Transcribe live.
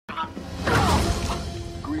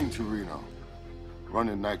to Reno.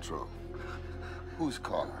 Running Nitro. Who's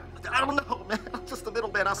caller? I don't know, man. I'm just the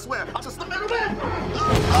middleman, I swear. I'm just the middleman!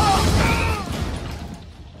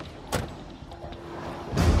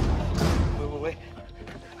 Wait.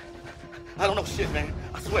 I don't know shit, man.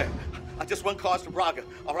 I swear. I just run cars for Braga,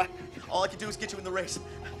 all right? All I can do is get you in the race.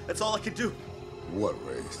 That's all I can do. What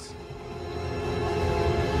race?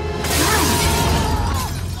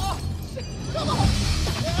 Oh, shit. Come on!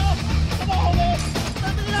 Come on, man!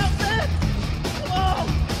 Let me out, man! Come on!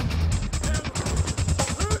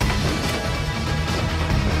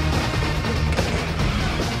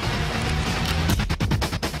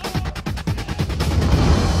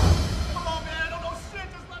 Come on, man! I don't know shit!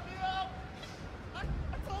 Just let me out! I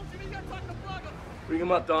told you gotta talk to Braga! Bring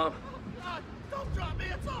him up, Dom. Oh, God! Don't drop me!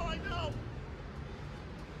 It's all I know!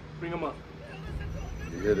 Bring him up.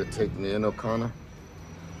 You here to take me in, O'Connor?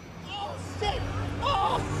 Oh, shit!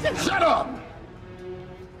 Oh, shit! Shut up!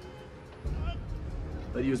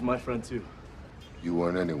 But he was my friend, too. You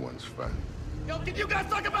weren't anyone's friend. Yo, can you guys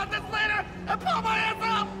talk about this later and pull my ass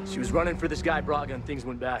up? She was running for this guy, Braga, and things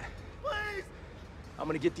went bad. Please! I'm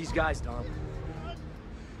gonna get these guys, Dom.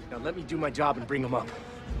 Now let me do my job and bring him up.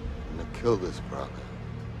 I'm gonna kill this Braga.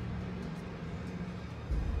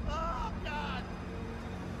 Oh, God!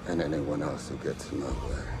 And anyone else who gets in my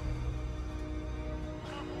way.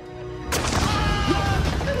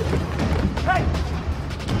 Hey!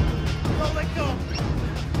 Don't let go!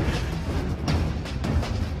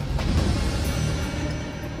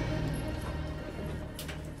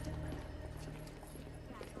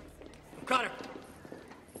 Connor!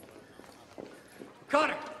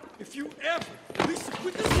 Connor! If you ever listen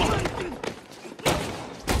with this one!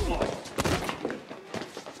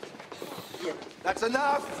 That's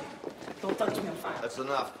enough! Don't touch me, I'm fine. That's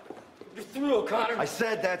enough. You're through, O'Connor. I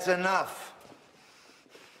said that's enough.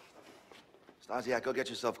 Stasiak, go get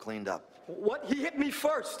yourself cleaned up. What? He hit me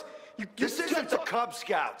first! This isn't the Cub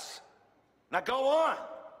Scouts! Now go on!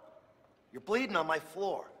 You're bleeding on my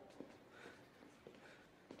floor.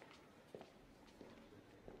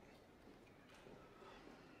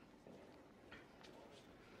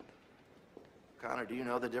 Connor, do you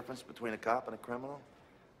know the difference between a cop and a criminal?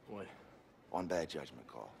 What? One bad judgment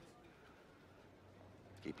call.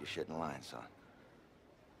 Keep your shit in line, son.